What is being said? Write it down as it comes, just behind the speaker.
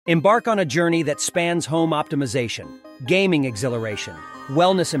Embark on a journey that spans home optimization, gaming exhilaration,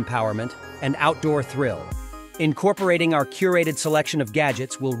 wellness empowerment, and outdoor thrill. Incorporating our curated selection of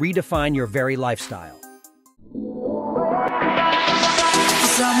gadgets will redefine your very lifestyle.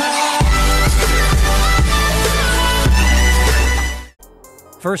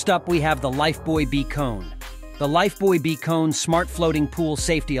 First up, we have the Lifebuoy Bcone. The Lifebuoy Bcone Smart Floating Pool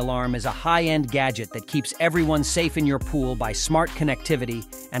Safety Alarm is a high-end gadget that keeps everyone safe in your pool by smart connectivity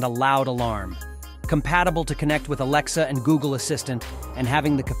and a loud alarm. Compatible to connect with Alexa and Google Assistant, and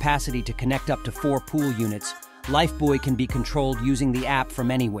having the capacity to connect up to 4 pool units, Lifebuoy can be controlled using the app from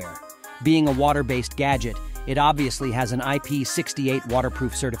anywhere. Being a water-based gadget, it obviously has an IP68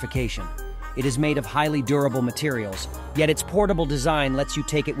 waterproof certification. It is made of highly durable materials, yet its portable design lets you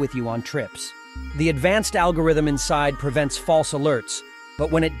take it with you on trips. The advanced algorithm inside prevents false alerts,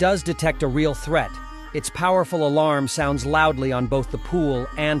 but when it does detect a real threat, its powerful alarm sounds loudly on both the pool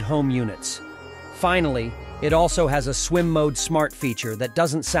and home units. Finally, it also has a swim mode smart feature that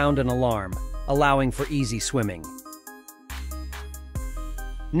doesn't sound an alarm, allowing for easy swimming.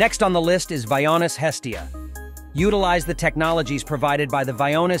 Next on the list is Vaonis Hestia. Utilize the technologies provided by the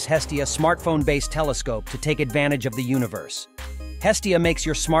Vaonis Hestia smartphone-based telescope to take advantage of the universe. Hestia makes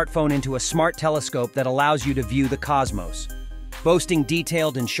your smartphone into a smart telescope that allows you to view the cosmos. Boasting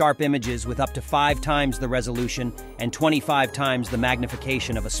detailed and sharp images with up to 5 times the resolution and 25 times the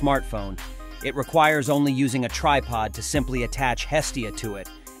magnification of a smartphone, it requires only using a tripod to simply attach Hestia to it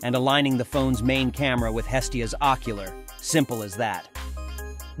and aligning the phone's main camera with Hestia's ocular. Simple as that.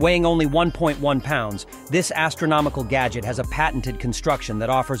 Weighing only 1.1 pounds, this astronomical gadget has a patented construction that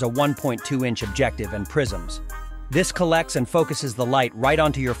offers a 1.2-inch objective and prisms. This collects and focuses the light right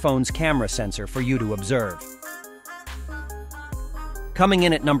onto your phone's camera sensor for you to observe. Coming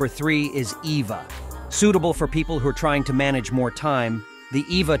in at number 3 is Eeva. Suitable for people who are trying to manage more time, the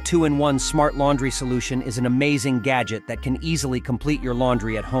Eeva 2-in-1 Smart Laundry Solution is an amazing gadget that can easily complete your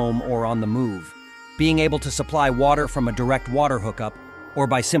laundry at home or on the move. Being able to supply water from a direct water hookup, or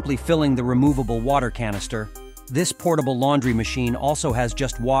by simply filling the removable water canister, this portable laundry machine also has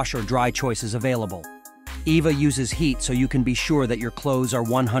just wash or dry choices available. Eeva uses heat so you can be sure that your clothes are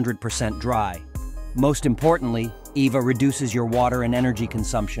 100% dry. Most importantly, Eeva reduces your water and energy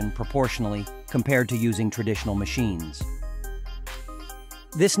consumption proportionally compared to using traditional machines.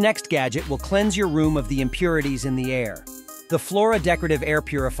 This next gadget will cleanse your room of the impurities in the air. The Flora decorative air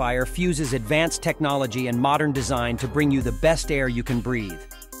purifier fuses advanced technology and modern design to bring you the best air you can breathe.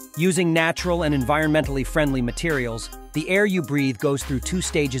 Using natural and environmentally friendly materials, the air you breathe goes through 2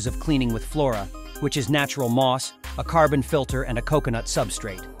 stages of cleaning with Flora, which is natural moss, a carbon filter, and a coconut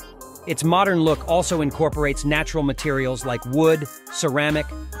substrate. Its modern look also incorporates natural materials like wood, ceramic,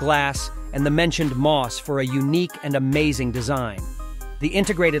 glass, and the mentioned moss for a unique and amazing design. The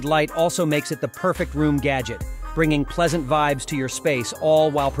integrated light also makes it the perfect room gadget, bringing pleasant vibes to your space,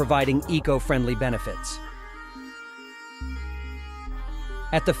 all while providing eco-friendly benefits.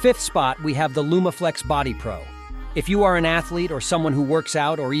 At the 5th spot, we have the Lumaflex Body Pro. If you are an athlete or someone who works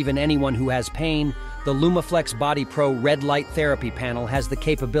out or even anyone who has pain, the Lumaflex Body Pro Red Light Therapy Panel has the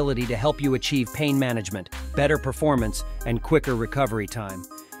capability to help you achieve pain management, better performance, and quicker recovery time.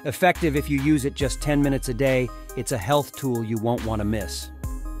 Effective if you use it just 10 minutes a day, it's a health tool you won't want to miss.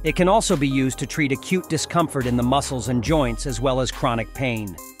 It can also be used to treat acute discomfort in the muscles and joints as well as chronic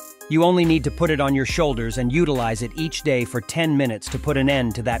pain. You only need to put it on your shoulders and utilize it each day for 10 minutes to put an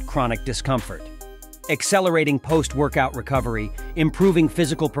end to that chronic discomfort. Accelerating post-workout recovery, improving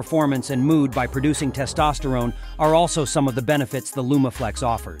physical performance and mood by producing testosterone are also some of the benefits the Lumaflex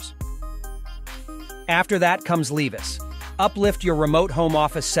offers. After that comes Levus. Uplift your remote home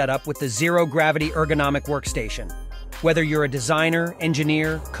office setup with the zero-gravity ergonomic workstation. Whether you're a designer,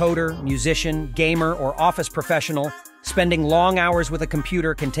 engineer, coder, musician, gamer, or office professional, spending long hours with a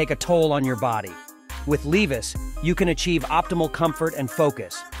computer can take a toll on your body. With Levus, you can achieve optimal comfort and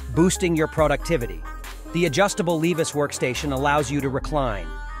focus, boosting your productivity. The adjustable Levus workstation allows you to recline.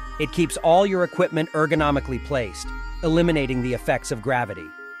 It keeps all your equipment ergonomically placed, eliminating the effects of gravity.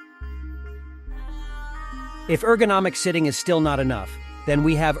 If ergonomic sitting is still not enough, then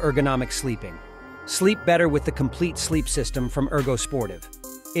we have ergonomic sleeping. Sleep better with the complete sleep system from ErgoSportive.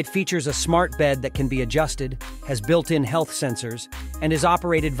 It features a smart bed that can be adjusted, has built-in health sensors, and is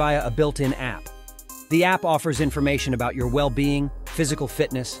operated via a built-in app. The app offers information about your well-being, physical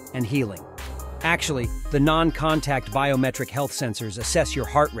fitness, and healing. Actually, the non-contact biometric health sensors assess your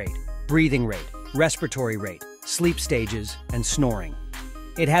heart rate, breathing rate, respiratory rate, sleep stages, and snoring.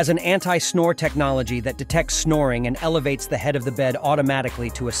 It has an anti-snore technology that detects snoring and elevates the head of the bed automatically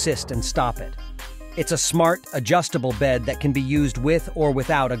to assist and stop it. It's a smart, adjustable bed that can be used with or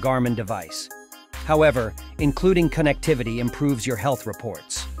without a Garmin device. However, including connectivity improves your health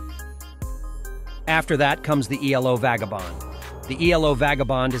reports. After that comes the ELO Vagabond. The ELO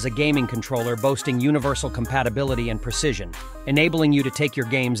Vagabond is a gaming controller boasting universal compatibility and precision, enabling you to take your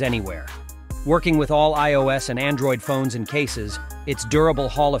games anywhere. Working with all iOS and Android phones and cases, its durable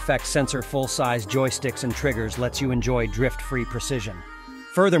Hall effect sensor full-size joysticks and triggers lets you enjoy drift-free precision.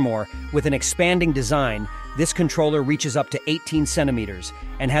 Furthermore, with an expanding design, this controller reaches up to 18 centimeters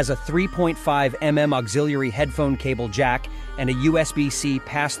and has a 3.5 mm auxiliary headphone cable jack and a USB-C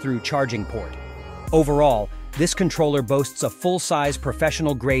pass-through charging port. Overall, this controller boasts a full-size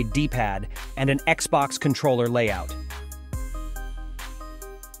professional-grade D-pad and an Xbox controller layout.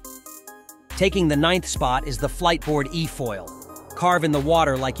 Taking the 9th spot is the Fliteboard eFoil. Carve in the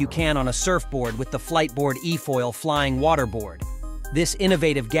water like you can on a surfboard with the Fliteboard eFoil flying waterboard. This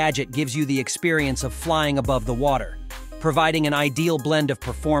innovative gadget gives you the experience of flying above the water, providing an ideal blend of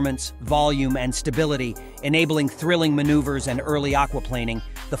performance, volume, and stability, enabling thrilling maneuvers and early aquaplaning.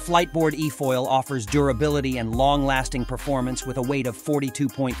 The Fliteboard eFoil offers durability and long-lasting performance with a weight of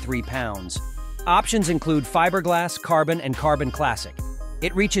 42.3 pounds. Options include fiberglass, carbon, and carbon classic.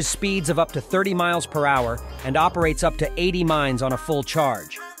 It reaches speeds of up to 30 miles per hour and operates up to 80 miles on a full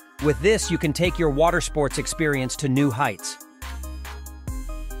charge. With this, you can take your water sports experience to new heights.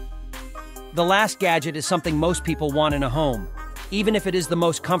 The last gadget is something most people want in a home. Even if it is the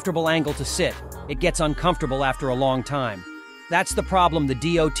most comfortable angle to sit, it gets uncomfortable after a long time. That's the problem the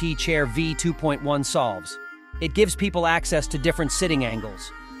DOT Chair V2.1 solves. It gives people access to different sitting angles.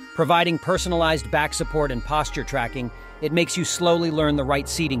 Providing personalized back support and posture tracking, it makes you slowly learn the right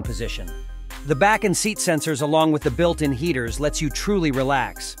seating position. The back and seat sensors along with the built-in heaters lets you truly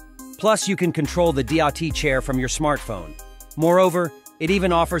relax. Plus, you can control the DOT chair from your smartphone. Moreover, it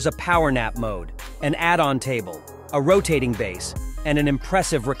even offers a power nap mode, an add-on table, a rotating base, and an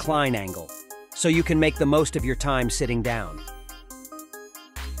impressive recline angle, so you can make the most of your time sitting down.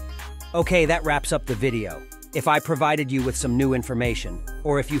 Okay, that wraps up the video. If I provided you with some new information,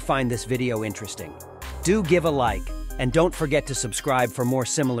 or if you find this video interesting, do give a like, and don't forget to subscribe for more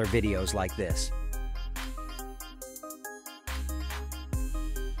similar videos like this.